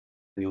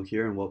Daniel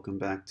here, and welcome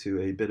back to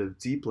a bit of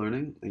deep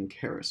learning in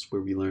keras,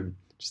 where we learn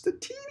just a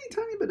teeny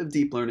tiny bit of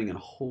deep learning and a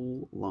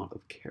whole lot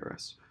of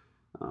keras.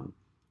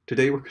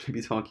 Today we're going to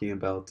be talking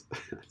about,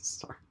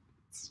 sorry,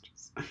 it's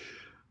just,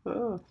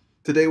 uh,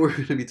 today we're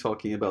going to be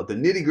talking about the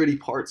nitty-gritty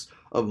parts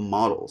of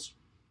models,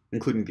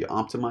 including the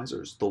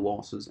optimizers, the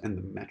losses, and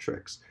the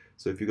metrics.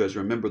 So if you guys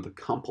remember the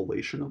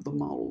compilation of the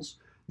models,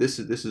 this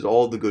is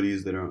all the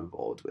goodies that are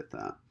involved with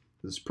that.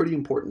 This is pretty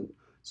important,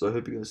 so I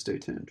hope you guys stay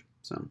tuned.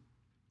 So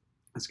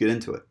let's get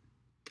into it.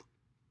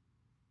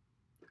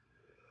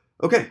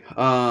 Okay,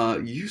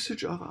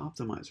 usage of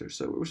optimizers.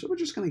 So we're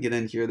just going to get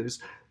in here.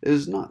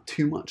 There's not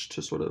too much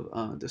to sort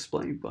of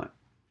display, but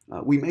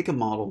we make a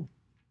model.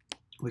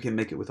 We can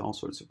make it with all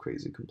sorts of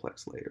crazy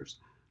complex layers.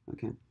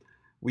 Okay,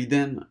 we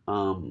then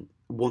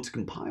want to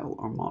compile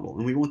our model,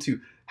 and we want to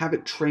have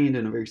it trained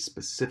in a very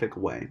specific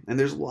way. And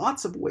there's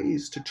lots of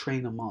ways to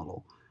train a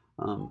model.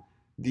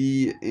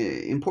 The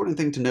important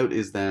thing to note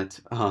is that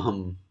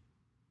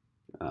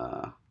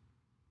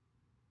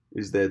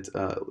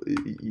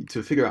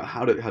to figure out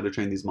how to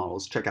train these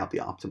models, check out the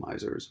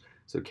optimizers.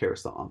 So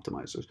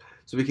keras.optimizers.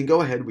 So we can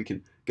go ahead, we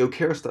can go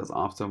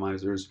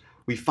keras.optimizers.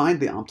 We find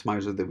the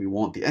optimizer that we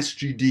want, the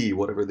SGD,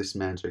 whatever this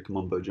magic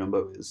mumbo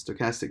jumbo is,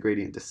 stochastic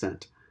gradient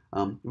descent.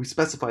 We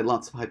specify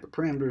lots of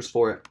hyperparameters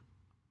for it,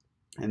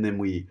 and then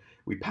we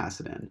pass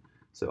it in.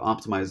 So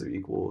optimizer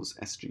equals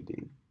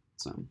SGD.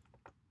 So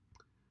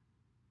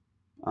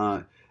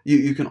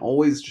you can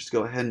always just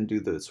go ahead and do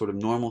the sort of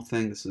normal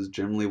thing. This is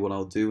generally what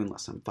I'll do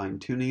unless I'm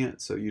fine-tuning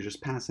it. So you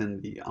just pass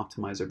in the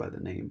optimizer by the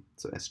name,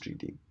 so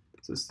SGD.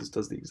 So this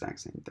does the exact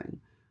same thing.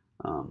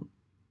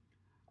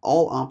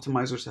 All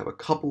optimizers have a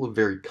couple of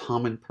very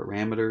common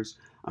parameters.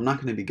 I'm not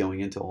going to be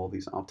going into all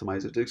these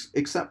optimizers,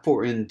 except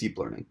for in deep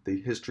learning,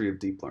 the history of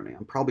deep learning.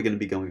 I'm probably going to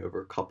be going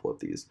over a couple of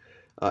these.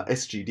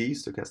 SGD,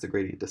 stochastic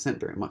gradient descent,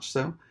 very much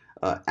so.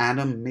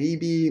 Atom,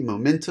 maybe.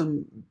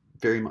 Momentum,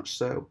 very much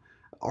so.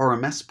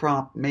 RMS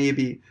prop,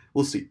 maybe.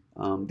 We'll see.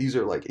 These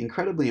are like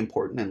incredibly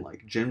important and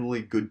like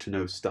generally good to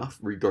know stuff,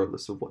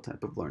 regardless of what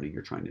type of learning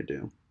you're trying to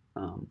do.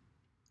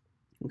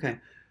 Okay,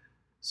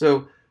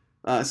 so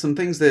some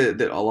things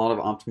that a lot of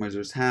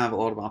optimizers have. A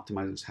lot of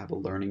optimizers have a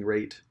learning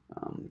rate.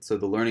 So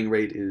the learning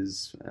rate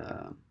is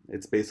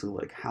it's basically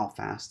like how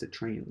fast it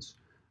trains.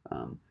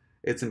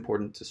 It's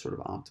important to sort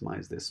of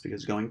optimize this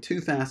because going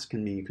too fast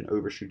can mean you can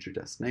overshoot your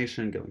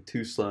destination. Going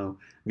too slow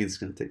means it's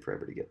going to take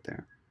forever to get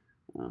there.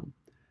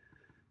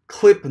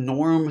 Clip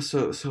norm.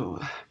 So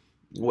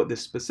what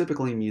this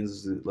specifically means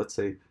is that, let's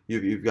say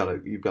you've got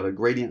a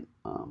gradient.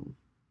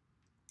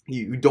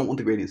 You don't want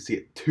the gradient to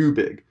get too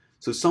big.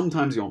 So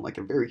sometimes you want like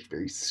a very,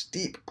 very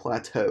steep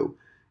plateau,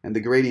 and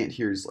the gradient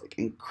here is like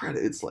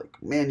incredible. It's like,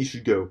 man, you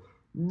should go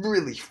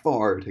really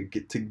far to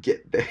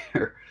get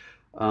there.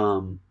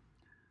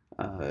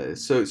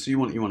 So you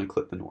want to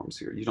clip the norms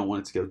here. You don't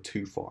want it to go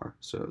too far.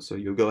 So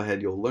you'll go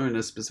ahead, you'll learn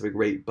a specific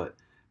rate, but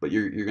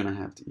you're gonna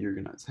have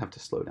to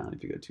slow down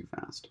if you go too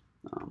fast.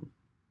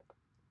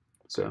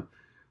 So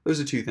those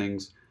are two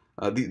things.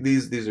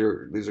 These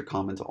are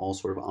common to all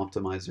sort of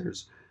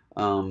optimizers.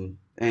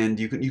 And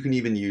you can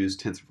even use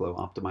TensorFlow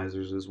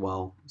optimizers as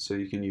well. So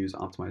you can use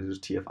optimizers,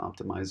 TF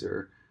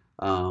optimizer.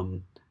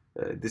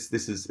 This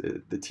is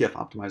the TF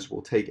optimizer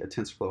will take a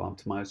TensorFlow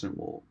optimizer and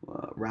will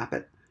wrap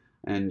it,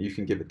 and you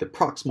can give it the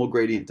proximal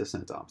gradient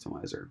descent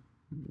optimizer,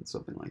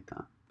 something like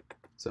that.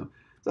 So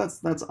that's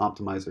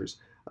optimizers.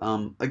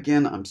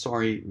 Again, I'm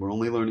sorry, we're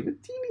only learning a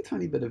teeny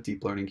tiny bit of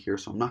deep learning here,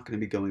 so I'm not going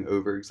to be going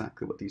over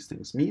exactly what these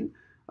things mean.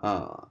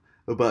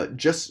 But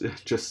just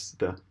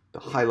the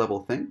high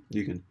level thing,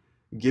 you can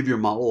give your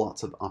model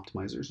lots of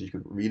optimizers. You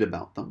can read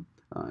about them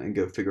and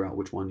go figure out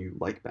which one you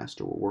like best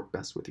or will work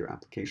best with your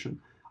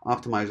application.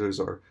 Optimizers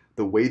are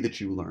the way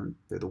that you learn.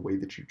 They're the way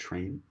that you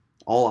train.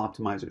 All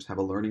optimizers have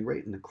a learning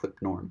rate and a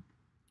clip norm.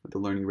 The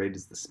learning rate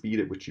is the speed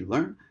at which you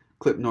learn.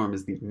 Clip norm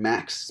is the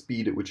max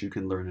speed at which you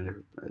can learn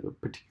at a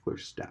particular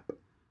step.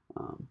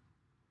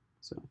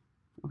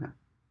 Okay,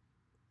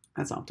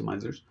 that's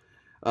optimizers.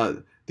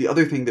 The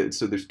other thing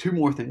so there's two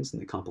more things in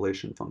the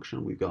compilation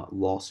function. We've got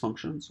loss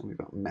functions and we've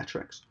got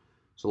metrics.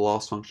 So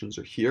loss functions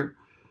are here.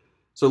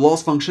 So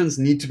loss functions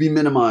need to be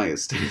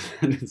minimized.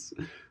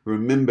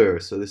 Remember,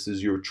 so this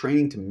is your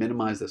training to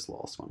minimize this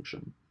loss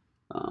function.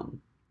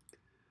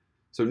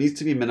 So it needs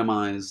to be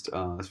minimized.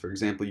 For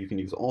example, you can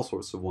use all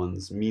sorts of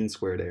ones. Mean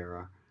squared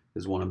error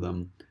is one of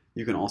them.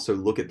 You can also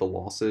look at the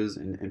losses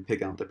and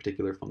pick out the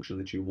particular function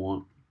that you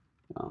want.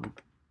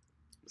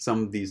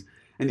 Some of these,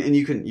 and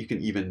you can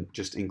even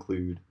just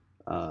include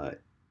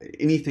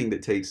anything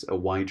that takes a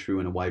y true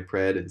and a y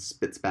pred and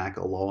spits back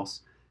a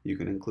loss. You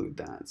can include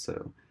that.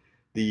 So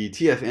the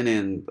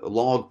TFNN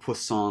log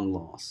Poisson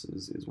loss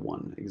is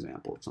one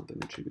example of something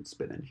that you could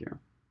spit in here.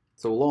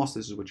 So a loss,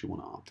 this is what you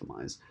want to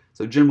optimize.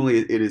 So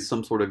generally it is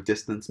some sort of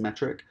distance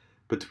metric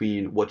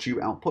between what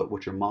you output,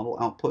 what your model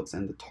outputs,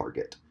 and the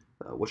target,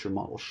 what your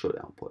model should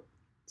output.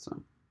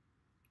 So,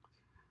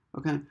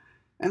 okay.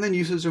 And then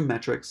uses of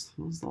metrics.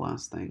 What was the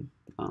last thing?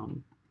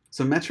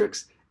 So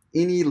metrics,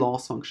 any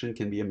loss function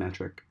can be a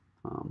metric.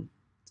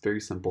 It's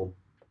very simple.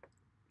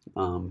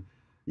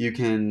 You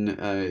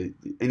can,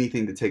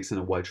 anything that takes in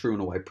a y true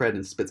and a y pred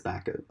and spits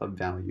back a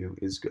value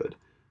is good.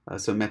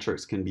 So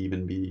metrics can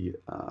even be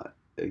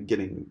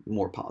getting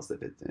more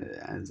positive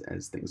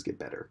as things get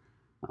better.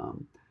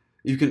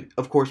 You can,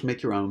 of course,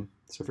 make your own.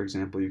 So, for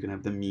example, you can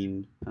have the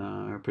mean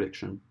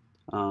prediction,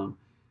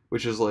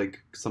 which is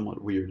like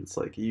somewhat weird. It's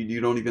like you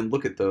don't even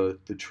look at the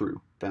true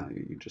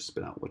value. You just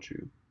spit out what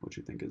you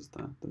think is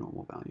the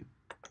normal value.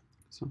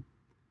 So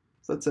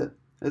that's it.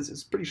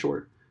 It's pretty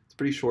short. It's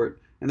pretty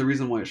short. And the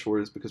reason why it's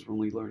short is because we're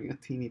only learning a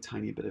teeny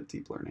tiny bit of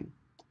deep learning.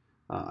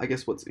 I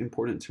guess what's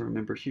important to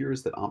remember here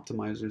is that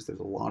optimizers, there's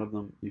a lot of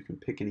them. You can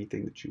pick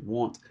anything that you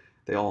want.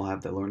 They all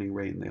have the learning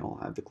rate and they all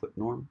have the clip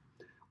norm.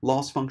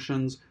 Loss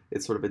functions,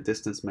 it's sort of a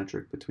distance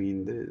metric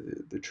between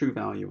the true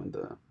value and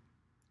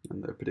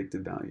the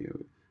predicted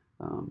value.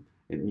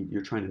 And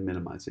you're trying to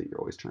minimize it. You're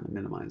always trying to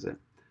minimize it.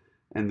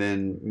 And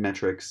then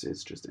metrics,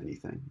 it's just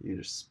anything. You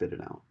just spit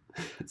it out.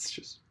 It's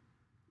just,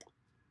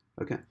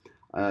 okay.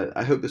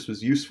 I hope this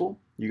was useful.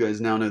 You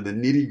guys now know the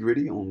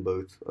nitty-gritty on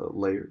both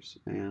layers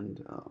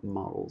and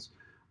models.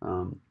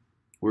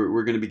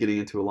 We're going to be getting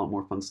into a lot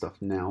more fun stuff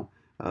now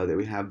that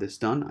we have this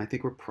done. I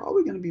think we're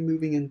probably going to be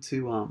moving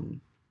into,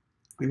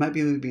 we might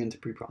be moving into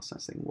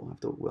pre-processing.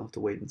 We'll have to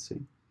wait and see.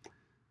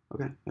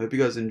 Okay, I hope you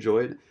guys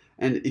enjoyed.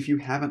 And if you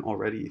haven't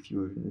already, if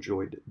you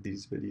enjoyed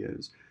these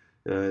videos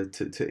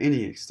to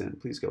any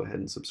extent, please go ahead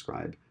and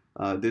subscribe.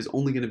 There's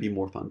only going to be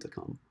more fun to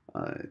come.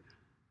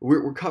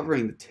 We're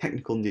covering the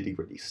technical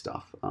nitty-gritty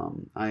stuff.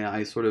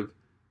 I sort of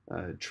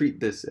treat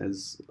this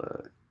as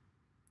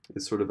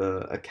sort of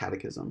a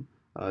catechism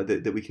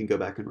that we can go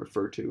back and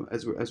refer to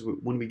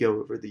when we go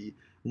over the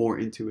more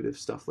intuitive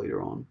stuff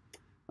later on.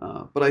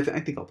 But I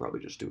think I'll probably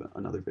just do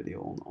another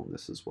video on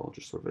this as well,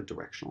 just sort of a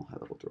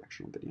high-level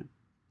directional video.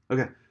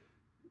 Okay,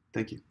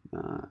 thank you.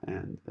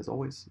 And as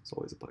always, it's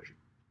always a pleasure.